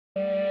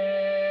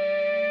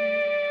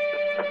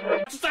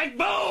It's like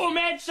boom,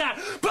 headshot!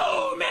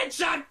 Boom,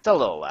 headshot! It's a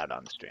little loud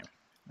on the stream.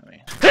 Let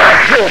me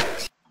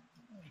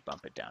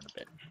bump it down a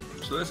bit.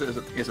 So this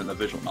isn't a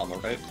visual novel,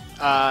 right?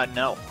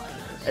 No.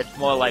 It's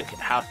more like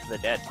House of the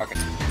Dead. Okay.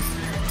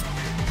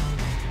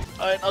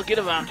 Alright, I'll get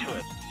around to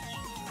it.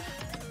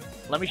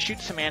 Let me shoot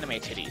some anime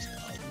titties.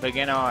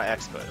 Beginner or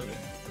expert?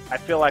 I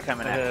feel like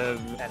I'm an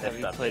expert. Have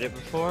you played it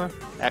before?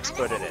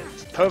 Expert it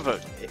is.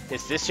 Pervert,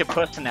 is this your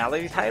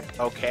personality type?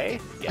 Okay.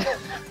 Yeah.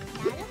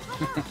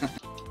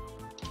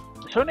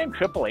 Is her name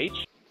Triple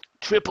H?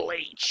 Triple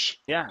H!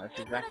 Yeah, that's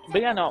exactly.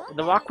 But yeah, no,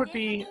 The Rock would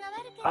be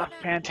a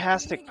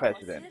fantastic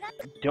president.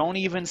 Don't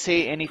even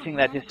say anything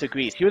that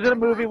disagrees. He was in a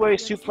movie where he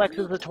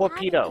suplexes a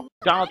torpedo.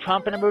 Donald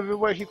Trump in a movie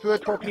where he threw a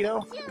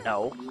torpedo?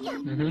 No.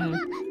 Mm-hmm.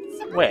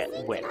 Where?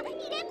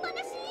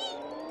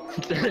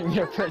 During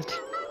your print.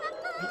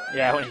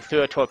 Yeah, when he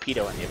threw a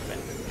torpedo in the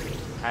event.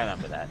 I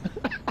remember that.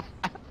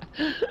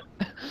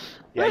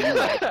 Yeah, you're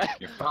right.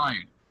 You're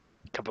fine.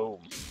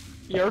 Kaboom.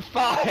 You're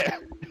fired!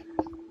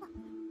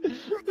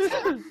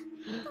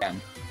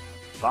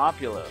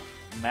 Popular.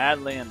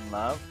 Madly in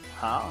love.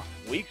 Huh?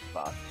 Weak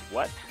spots.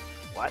 What?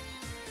 What?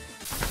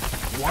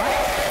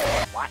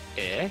 What?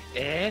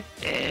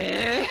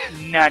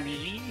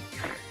 Nani?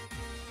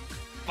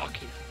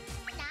 Fuck you.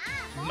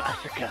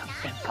 Massacre.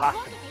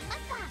 Impossible.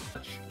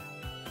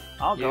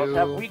 All girls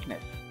have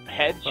weakness.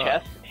 Head,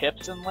 chest,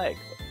 hips, and legs.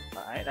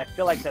 Alright, I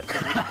feel like that's the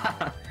weak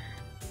spot.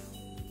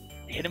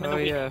 Hit him in the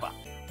weak spot.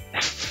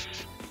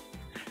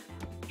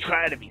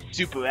 Try to be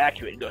super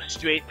accurate and go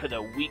straight for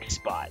the weak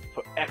spot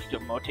for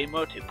extra mote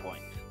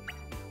points.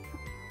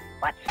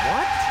 What?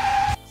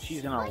 What?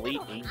 She's an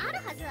elite angel.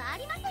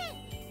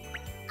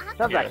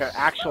 Sounds like her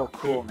actual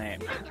cool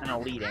name. An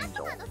elite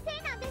angel.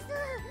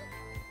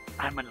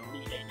 I'm an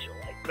elite angel.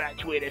 I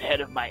graduated head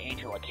of my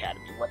angel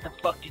academy. What the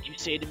fuck did you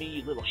say to me,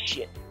 you little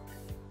shit?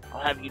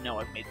 I'll have you know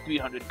I've made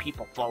 300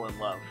 people fall in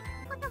love.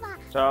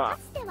 So,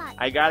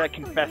 I gotta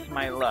confess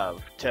my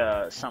love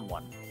to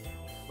someone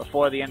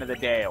before the end of the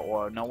day,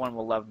 or no one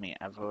will love me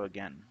ever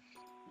again.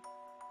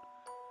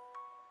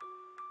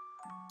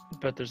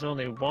 But there's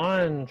only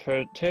one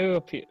person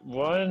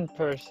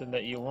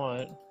that you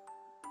want.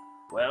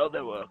 Well,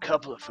 there were a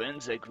couple of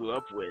friends I grew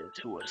up with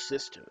who were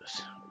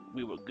sisters.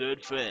 We were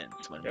good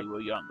friends when we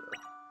were younger.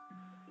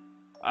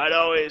 I'd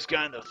always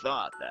kind of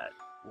thought that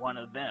one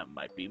of them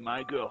might be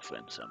my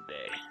girlfriend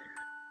someday.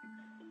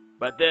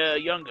 But their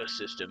younger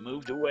sister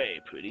moved away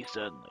pretty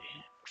suddenly.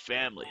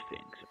 Family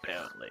things,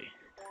 apparently.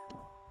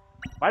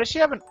 Why does she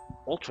have an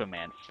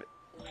Ultraman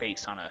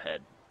face on her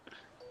head?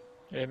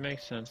 It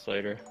makes sense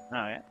later.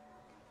 Oh, yeah.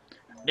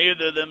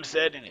 Neither of them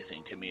said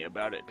anything to me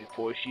about it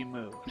before she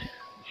moved.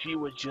 She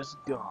was just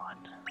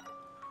gone.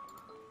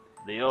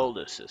 The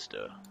older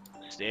sister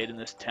stayed in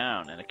this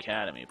town and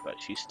academy, but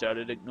she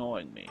started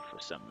ignoring me for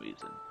some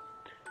reason.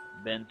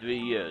 Been 3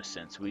 years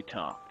since we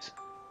talked.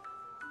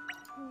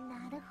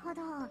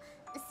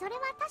 It's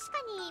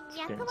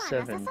been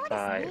 7,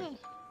 5,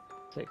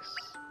 6,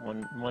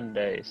 one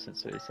day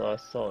since we saw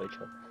each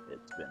other.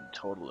 It's been a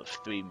total of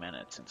 3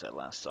 minutes since I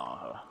last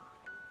saw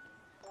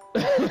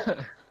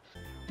her.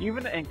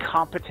 Even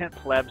incompetent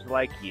plebs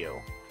like you.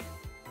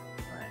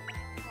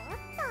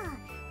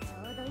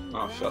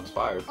 Oh, shots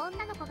fired.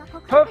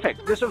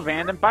 Perfect! There's a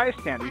random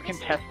bystander you can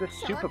test this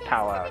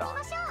superpower out on.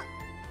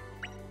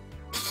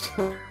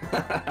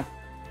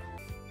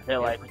 If they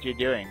like what you're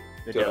doing,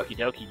 the Doki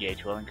Doki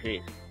gauge will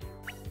increase.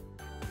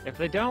 If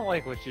they don't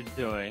like what you're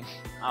doing...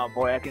 Oh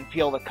boy, I can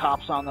feel the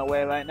cops on their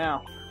way right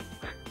now.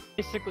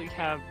 Basically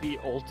have the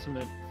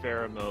ultimate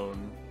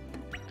pheromone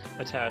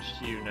attached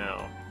to you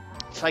now.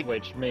 It's like,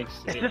 which makes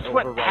is it this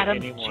what Adam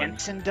anyone.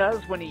 Jensen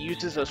does when he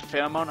uses those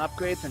pheromone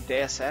upgrades in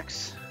Deus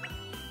Ex?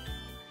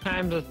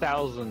 Times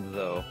 1,000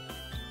 though.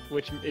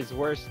 Which is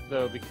worse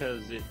though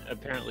because it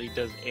apparently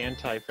does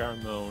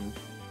anti-pheromone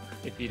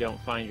if you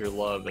don't find your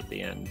love at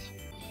the end.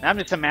 I'm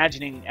just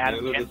imagining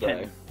Adam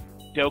Jensen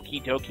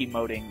Doki Doki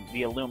moding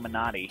the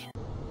Illuminati.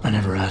 I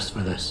never asked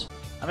for this.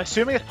 I'm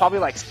assuming it's probably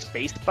like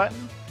space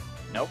button?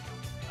 Nope.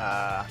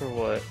 For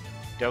what?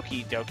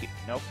 Doki Doki.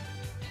 Nope.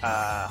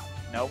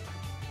 Nope.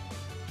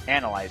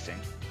 Analyzing.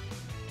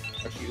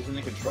 Are you using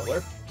a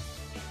controller?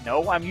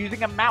 No, I'm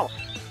using a mouse.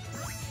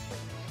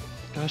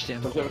 Gosh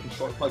damn Don't you have a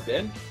controller plugged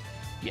in?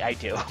 Yeah, I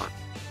do.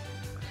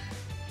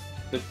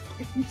 Then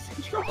fucking use the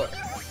controller.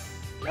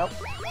 Nope.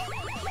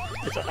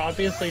 It's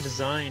obviously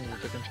designed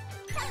with the controller.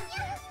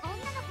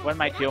 What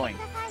am I doing?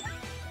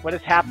 What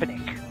is happening?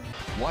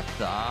 What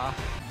the?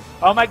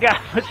 Oh my god,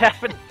 what's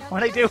happening?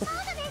 What'd I do?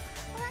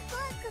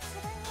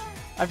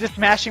 I'm just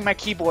smashing my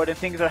keyboard and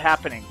things are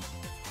happening.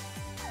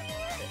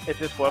 Is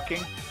this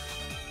working?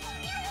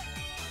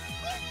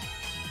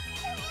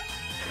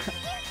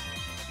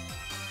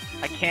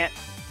 I can't...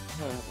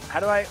 How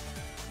do I...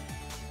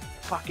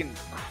 Fucking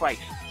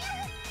Christ.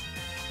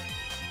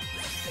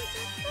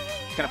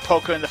 It's gonna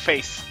poke her in the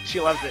face.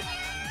 She loves it.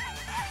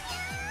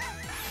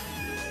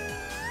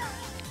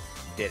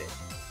 Did it.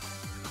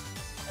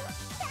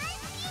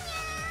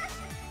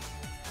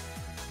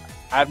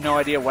 I have no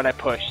idea what I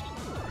pushed.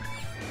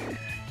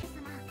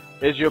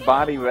 Is your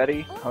body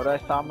ready,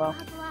 Hodai-sama?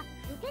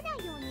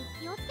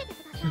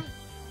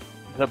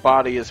 The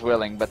body is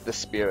willing, but the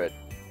spirit,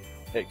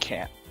 it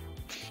can't.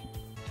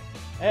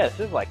 Yeah, this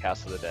is like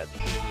House of the Dead.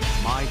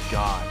 My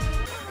god.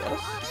 I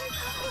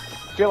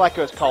feel like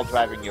it was called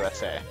Driving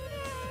USA.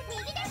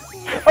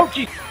 Oh,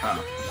 jeez!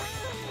 Oh.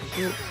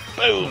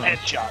 Boom!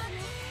 Headshot!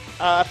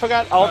 I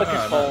forgot all the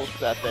controls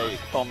that they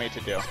told me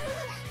to do.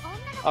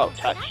 Oh,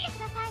 touch.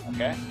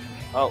 Okay.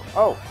 Oh,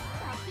 oh!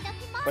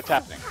 What's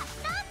happening?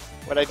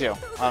 What'd I do?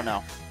 Oh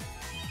no.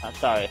 I'm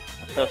sorry.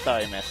 I'm so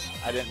sorry, miss.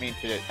 I didn't mean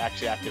to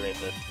actually activate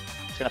this.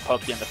 It's gonna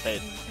poke you in the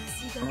face.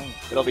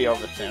 It'll be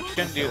over soon. Just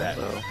gonna do that.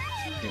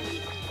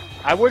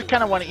 I would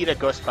kind of want to eat a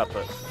ghost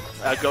pepper.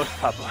 A ghost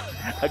pepper.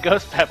 A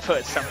ghost pepper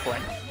at some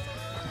point.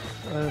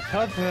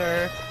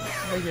 Pepper.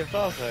 Make it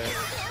pepper.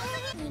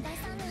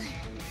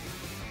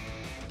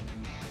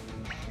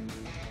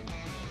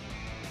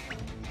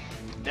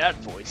 That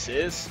voice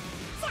is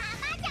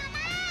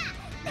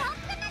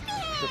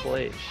Triple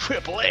H.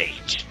 Triple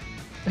H.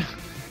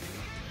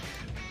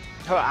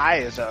 Her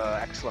eyes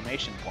are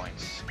exclamation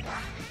points.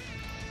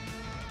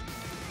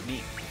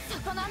 Neat.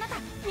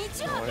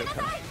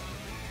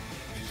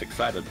 She's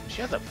excited.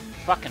 She has a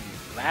fucking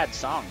bad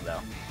song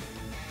though.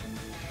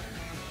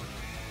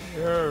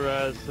 You're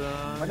a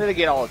son. When did they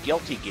get all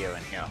guilty gear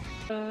in here?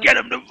 Get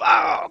him to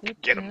vote!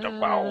 Get him to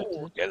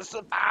vote! Get us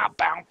the bow,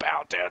 bow,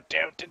 bow, do,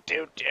 do, do,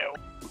 do, do.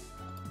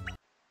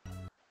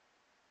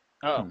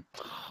 Oh.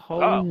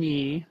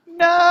 Honey.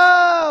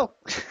 No!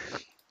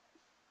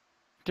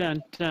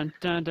 Dun dun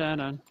dun dun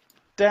dun.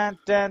 Dun,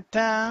 dun,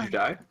 Did you dun.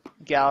 die?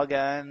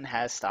 Galgun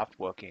has stopped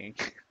working.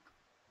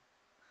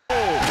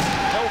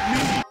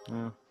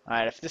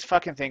 Alright, if this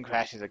fucking thing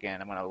crashes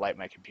again, I'm gonna light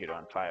my computer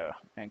on fire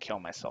and kill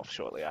myself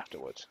shortly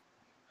afterwards.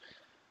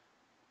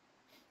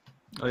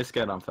 At least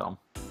get it on film.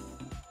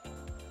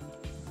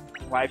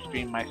 Live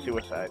stream my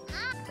suicide.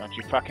 Don't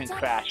you fucking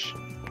crash.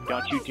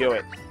 Don't you do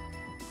it.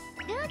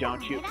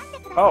 Don't you...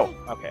 Oh,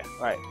 okay,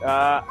 right.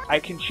 I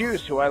can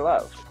choose who I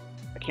love.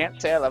 I can't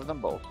say I love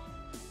them both.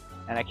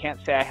 And I can't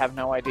say I have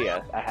no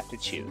idea. I have to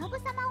choose.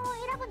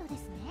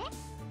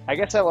 I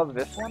guess I love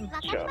this one?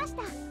 Sure.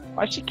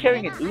 Why is she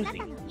carrying an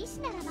Uzi?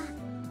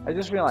 I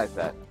just realized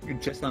that. You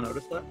just not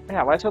notice that?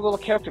 Yeah, why is her little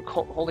character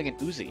holding an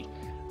Uzi?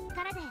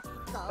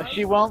 If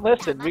she won't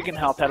listen, we can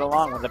help head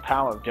along with the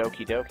power of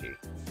Doki Doki.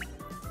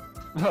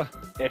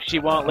 If she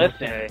won't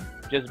listen,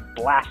 just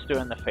blast her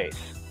in the face.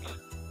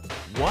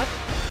 What?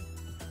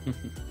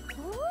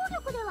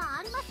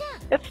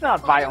 It's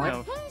not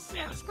violent.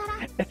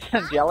 It's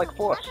angelic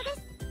force.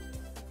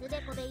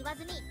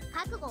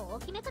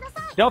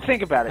 Don't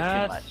think about it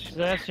too much.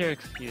 That's your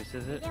excuse,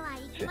 is it?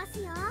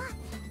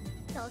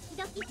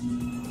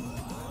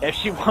 If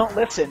she won't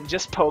listen,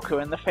 just poke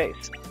her in the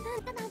face.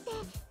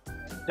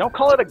 Don't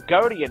call it a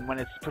guardian when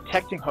it's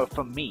protecting her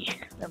from me.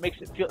 That makes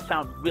it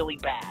sound really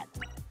bad.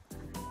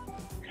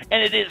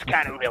 And it is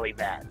kind of really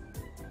bad.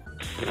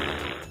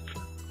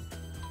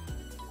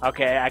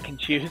 Okay, I can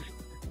choose.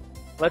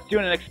 Let's do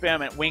an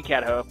experiment. Wink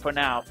at her. For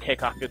now,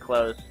 take off your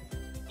clothes.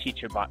 Teach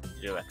her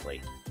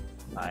directly.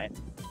 Alright.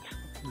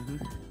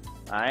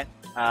 Alright.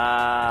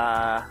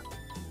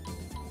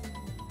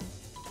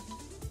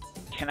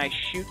 Can I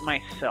shoot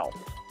myself?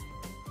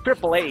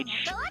 Triple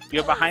H,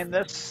 you're behind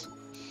this?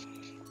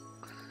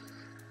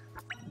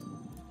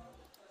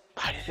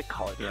 Why does it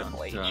call it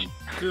Triple H?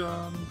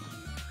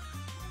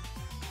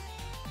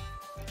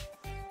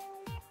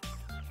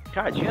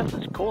 God, you have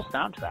such cool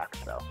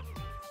soundtracks, though.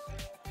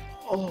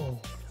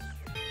 Oh.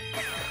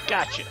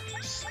 Gotcha.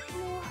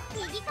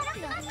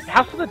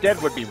 House of the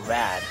Dead would be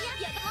rad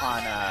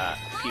on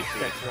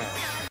PC.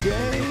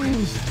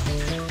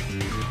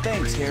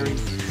 Thanks, Harry.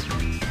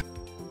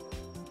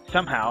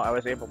 Somehow, I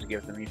was able to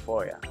give them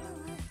Euphoria.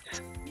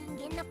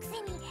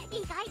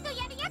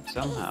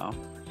 Somehow.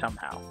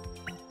 Somehow.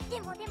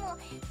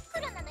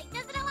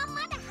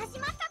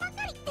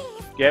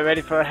 Get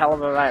ready for a hell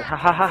of a ride. Ha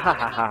ha ha ha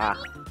ha ha.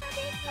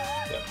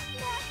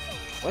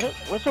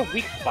 What's a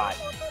weak spot?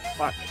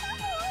 Fuck.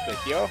 Good,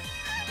 yo.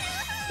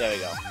 There we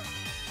go.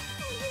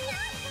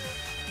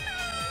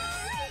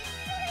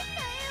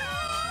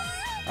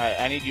 Alright,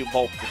 I need you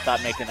both to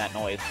stop making that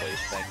noise, please.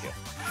 Thank you.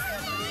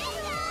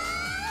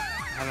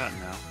 I don't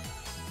know.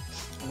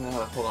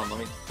 Hold on, let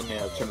me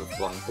turn the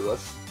volume for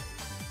this.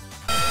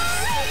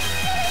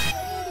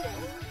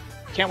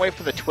 Can't wait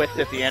for the twist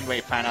at the end when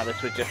you find out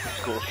this was just a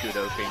school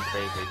shooter being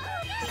crazy.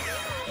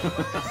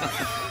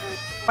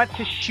 Want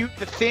to shoot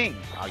the thing?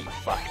 Oh, you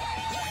fuck.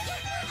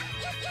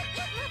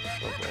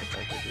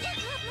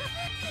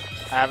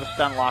 I have a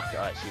stun locked.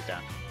 Alright, she's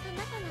down.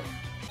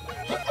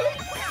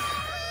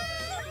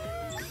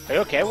 Are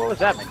you okay? What was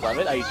that,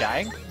 McLovin? Are you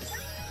dying?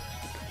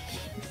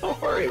 Don't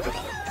worry about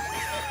it.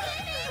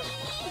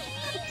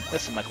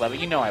 Listen, McLovin,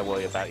 you know I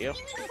worry about you.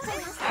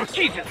 Oh,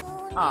 Jesus!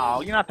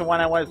 Oh, you're not the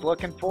one I was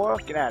looking for?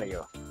 Get out of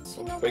here.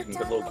 I'm breaking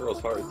good little girls'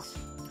 hearts.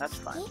 That's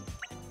fine.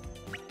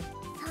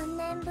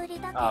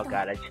 Oh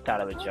god, I just thought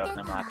of a joke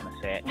and I'm not gonna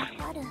say it.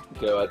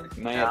 Do it.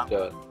 Now you have to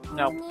do it.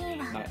 No.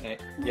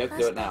 You have to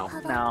do it now.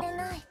 No.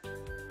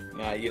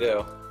 Yeah, you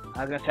do.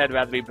 I was gonna say I'd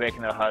rather be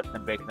breaking their hearts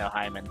than breaking their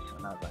hymens,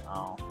 and I was like,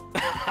 oh.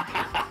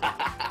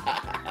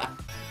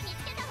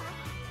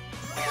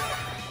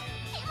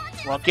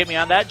 Won't get me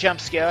on that jump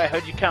scare, I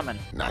heard you coming.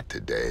 Not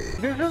today.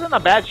 This isn't a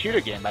bad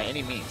shooter game by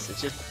any means,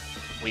 it's just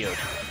weird.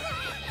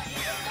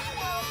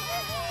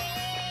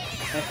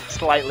 It's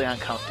slightly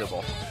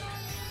uncomfortable.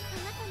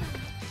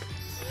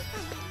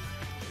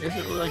 Is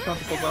it really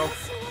uncomfortable though?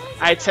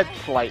 I said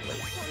slightly.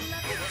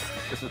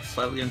 Is it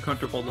slightly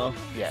uncomfortable though?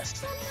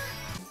 Yes.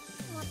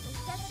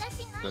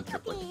 Then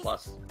triple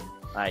plus.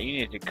 Alright, you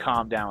need to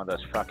calm down with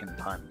those fucking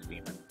puns,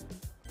 Demon.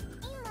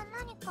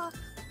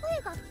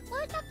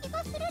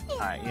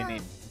 Alright,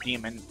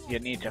 you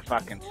need to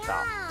fucking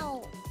stop.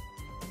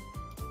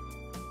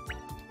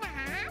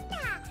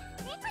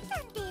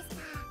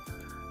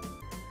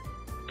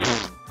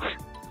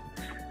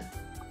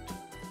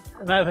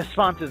 My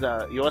responses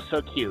are, you're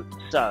so cute,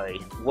 sorry,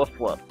 woof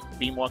woof,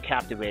 be more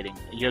captivating,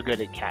 you're good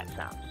at cat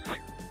sounds.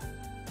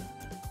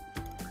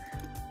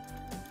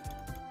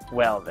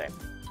 Well then.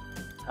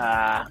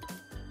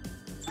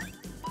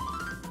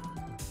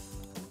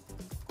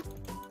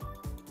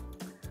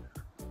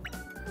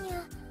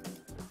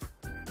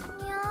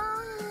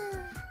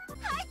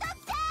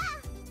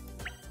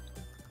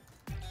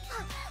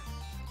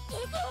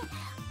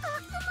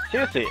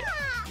 Seriously,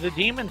 the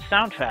Demon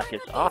soundtrack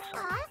is awesome.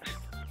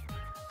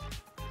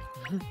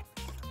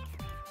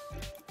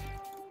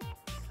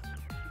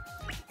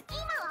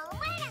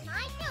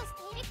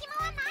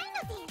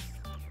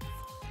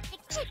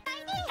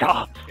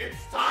 Stop!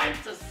 It's time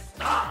to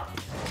stop!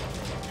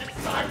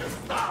 It's time to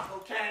stop,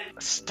 okay?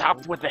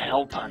 Stop with the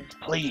hell puns,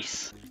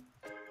 please.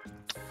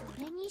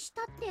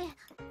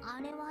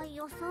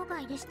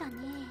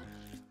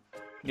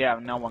 Yeah,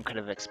 no one could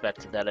have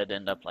expected that it'd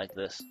end up like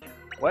this.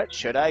 What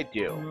should I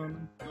do?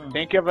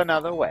 Think of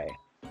another way.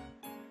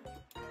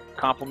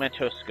 Compliment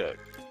her skirt.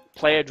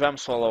 Play a drum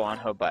solo on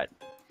her butt.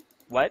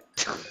 What?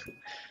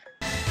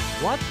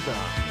 What the?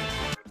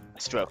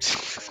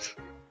 Strokes.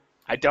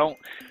 I don't...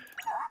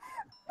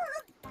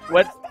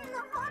 What?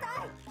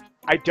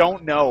 I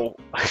don't know.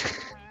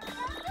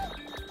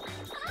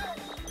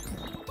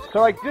 So,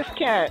 like, this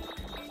can't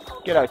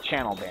get our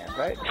channel banned,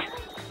 right?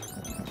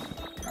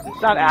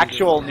 It's not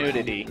actual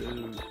nudity.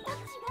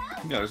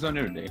 No, there's no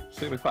nudity. It's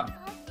gonna be fun.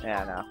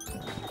 Yeah, no.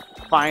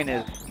 Fine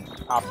is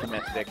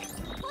optimistic.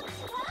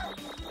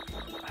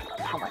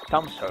 Ow, my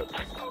thumbs hurt.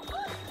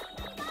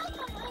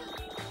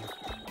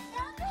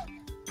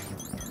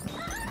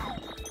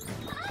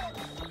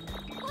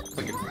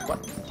 Wait, what?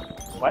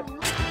 What?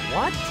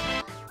 What?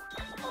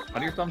 How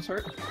do your thumbs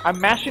hurt? I'm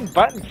mashing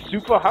buttons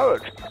super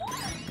hard.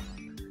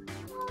 You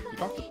don't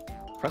have to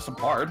press them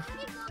hard.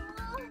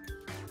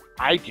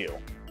 I do.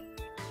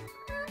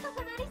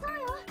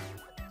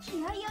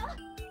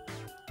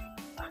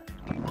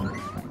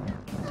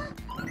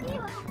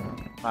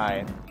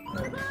 Fine.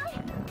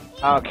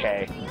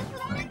 Okay.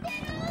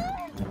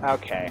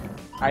 Okay.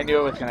 I knew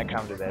it was gonna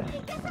come to this.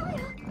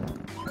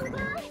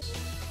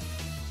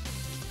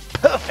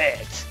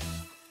 Perfect!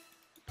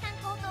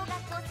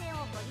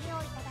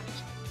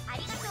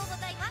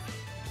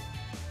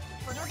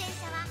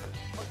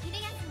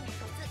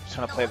 Just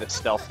wanna play this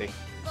stealthy.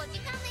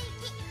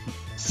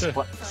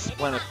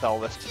 Splinter cell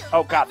this.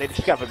 Oh god, they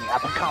discovered me.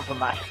 I've been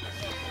compromised.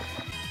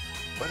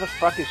 Where the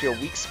fuck is your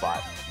weak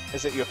spot?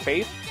 Is it your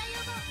face?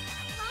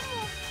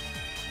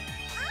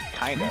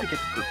 Kind I of. need to get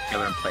the group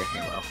together and play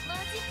Halo.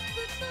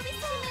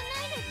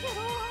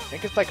 I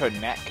think it's like her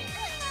neck.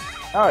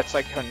 Oh, it's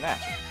like her neck.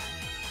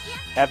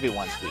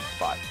 Everyone's weak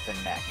spot, the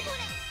neck.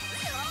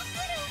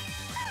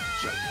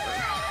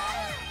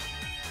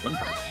 One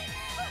punch.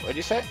 What'd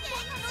you say?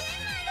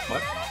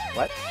 What?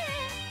 What?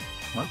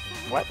 What?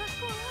 What?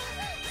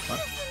 What?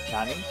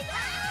 Nani?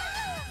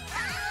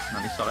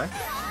 Nani sore?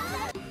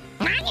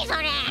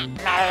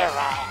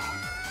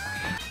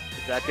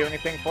 Does that do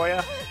anything for you?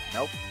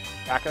 Nope.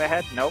 Back of the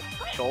head? Nope.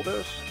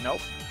 Shoulders?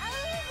 Nope.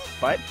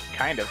 Butt?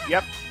 Kind of.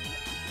 Yep.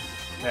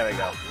 There we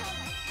go.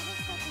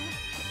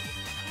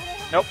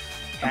 Nope.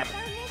 And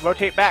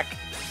rotate back.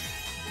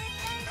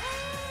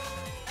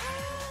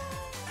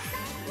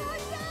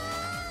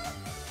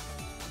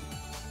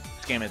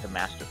 This game is a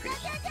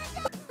masterpiece.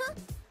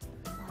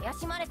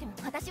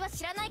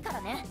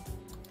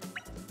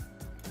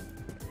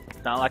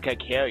 It's not like I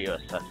care you're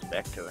a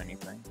suspect or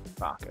anything,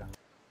 Baka.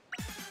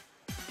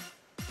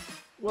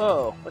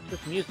 Whoa, what's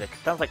this music?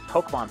 It sounds like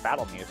Pokemon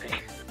battle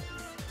music.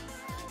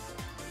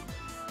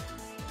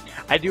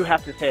 I do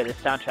have to say, this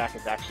soundtrack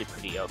is actually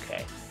pretty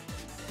okay.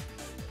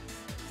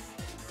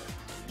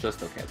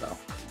 Just okay though.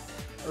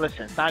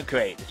 Listen, it's not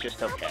great, it's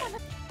just okay.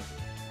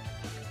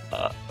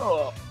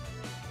 Oh.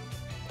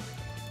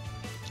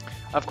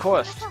 Of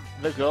course,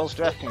 the girls'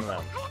 dressing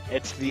room.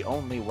 It's the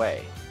only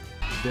way.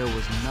 There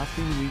was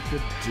nothing we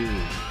could do.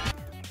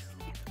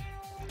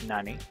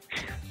 Nani?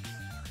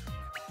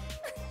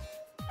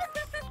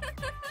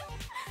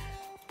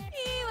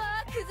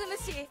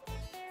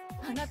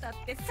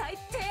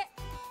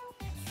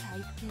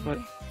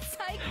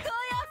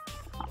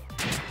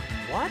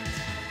 What?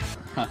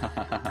 Ha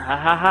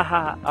ha ha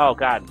ha. Oh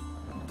god.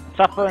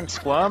 Suffer and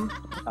squirm?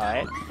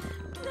 Alright.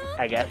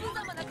 I guess.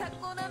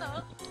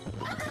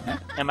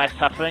 Am I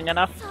suffering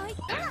enough?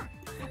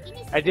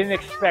 I didn't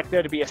expect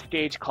there to be a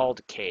stage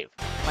called Cave.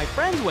 My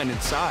friends went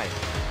inside,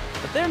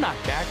 but they're not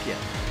back yet.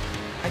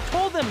 I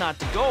told them not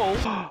to go.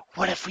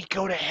 What if we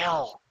go to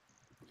hell?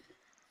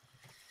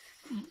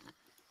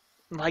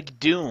 Like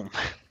Doom.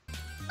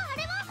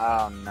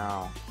 Oh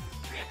no.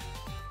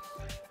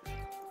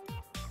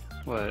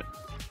 What?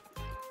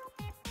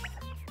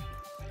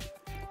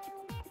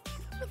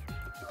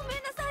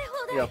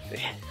 Yep.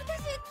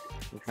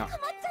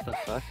 The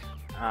fuck?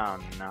 Oh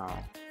no.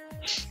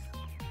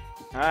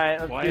 Alright,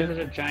 let's Why do is it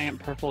a giant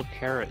purple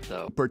carrot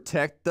though?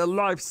 Protect the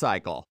life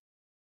cycle.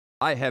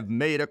 I have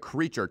made a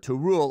creature to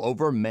rule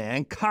over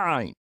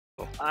mankind.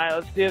 Alright,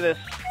 let's do this.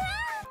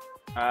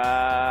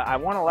 I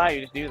won't allow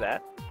you to do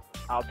that.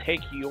 I'll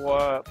take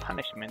your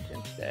punishment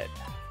instead.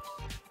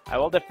 I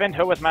will defend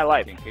her with my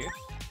life. Thank you.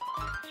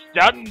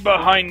 Stand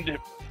behind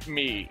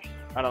me.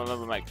 I don't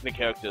remember the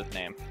character's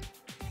name.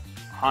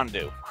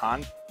 Hondu.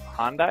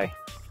 Hyundai?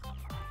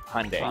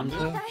 Hyundai.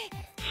 Hanzo?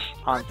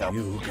 Hanzo.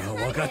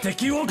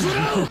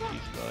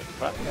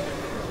 What?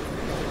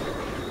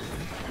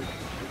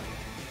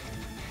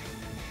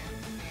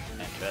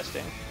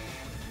 Interesting.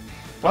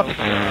 What? It's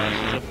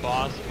a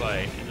boss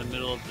fight in the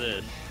middle of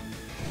this.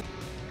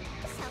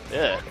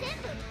 Yeah.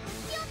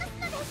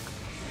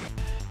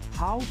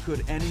 How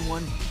could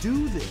anyone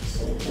do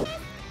this?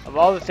 Of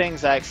all the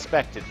things I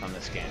expected from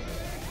this game,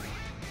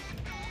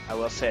 I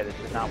will say this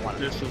is not one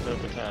of them. This was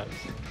at the top.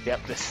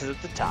 Yep, this is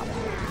at the top.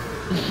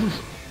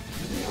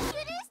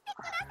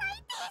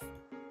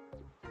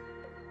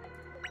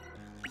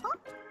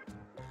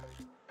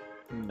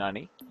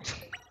 Nani?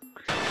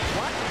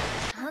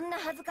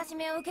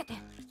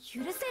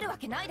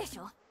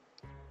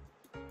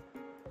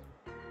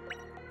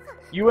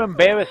 You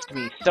embarrassed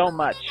me so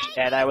much,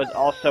 and I was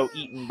also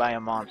eaten by a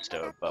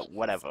monster, but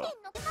whatever.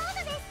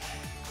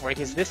 Wait,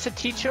 is this a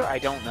teacher? I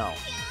don't know.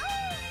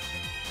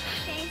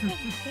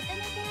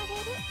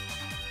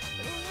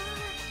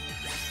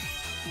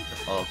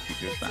 All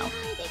teachers now.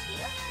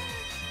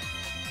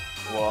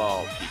 We're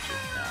all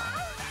teachers now.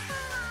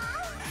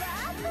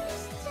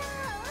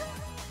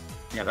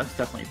 Yeah, that's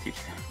definitely a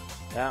teacher.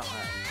 Yeah. Right.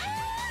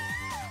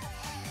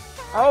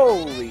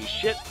 Holy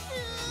shit!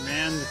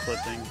 Man, the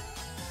clipping.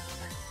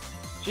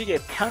 She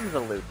gave tons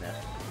of lewdness.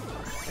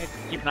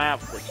 Keep an eye out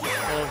for this.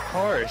 Well, of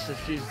course, if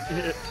she's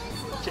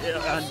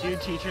on new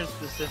teachers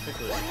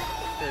specifically,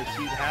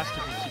 she'd have to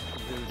be super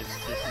rude if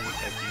this isn't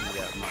affecting you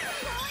that much.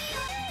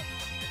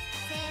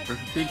 There's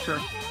a teacher.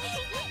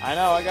 I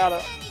know, I got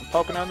it. I'm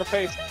poking her in the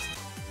face.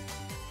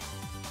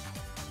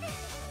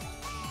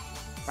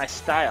 My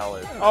style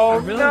is. Oh I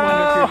really no!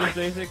 wonder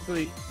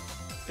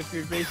if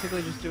you're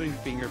basically just doing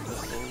finger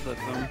pistols at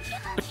them.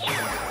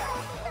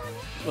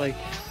 Like.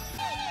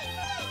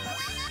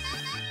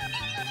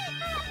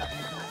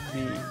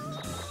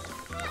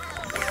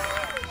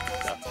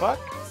 The fuck?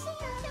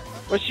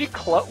 Was she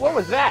cloaked? What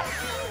was that?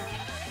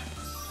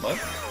 What?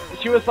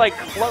 She was like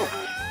cloaked.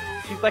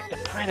 She's like the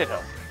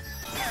predator.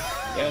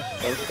 Yeah,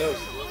 that was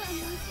Ghost.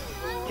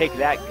 Take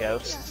that,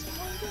 ghost.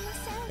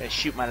 I'm gonna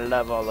shoot my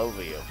love all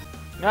over you.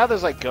 You know how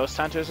there's like ghost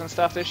hunters and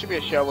stuff? There should be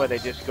a show where they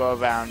just go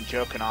around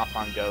joking off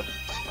on ghosts.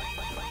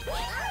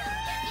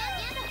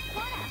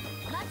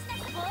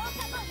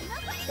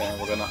 And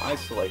we're gonna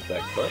isolate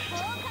that clip.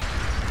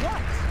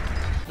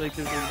 Like,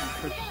 there's a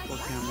purchasable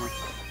camera.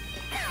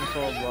 It's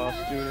all Ross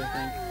dude, I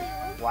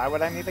think. Why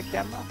would I need a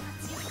camera?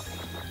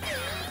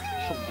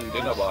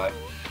 You know why?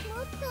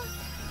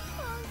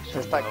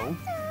 Just like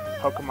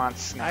Pokemon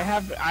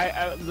Snap.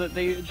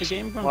 the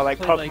game comes Well, like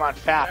played, Pokemon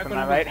FAP, am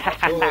I right?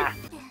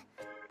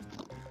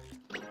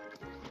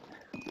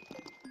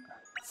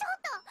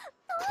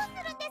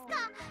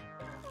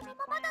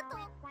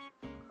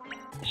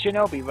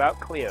 Shinobi, route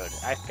cleared.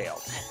 I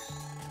failed.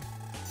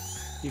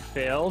 You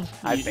failed?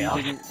 I You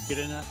failed. didn't get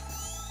enough?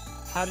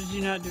 How did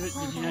you not do it?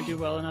 Did you not do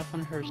well enough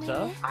on her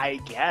stuff? I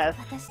guess.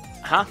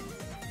 Huh?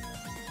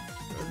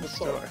 Or the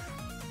store?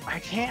 I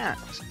can't.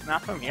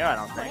 Not from here, I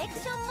don't think.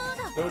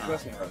 Go to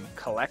dressing room.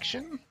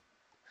 Collection?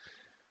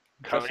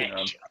 Dressing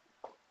room.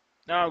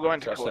 No, I'm going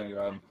to Dressing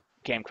room.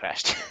 Game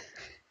crashed.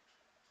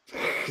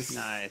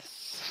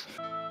 Nice.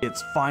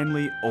 It's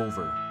finally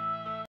over.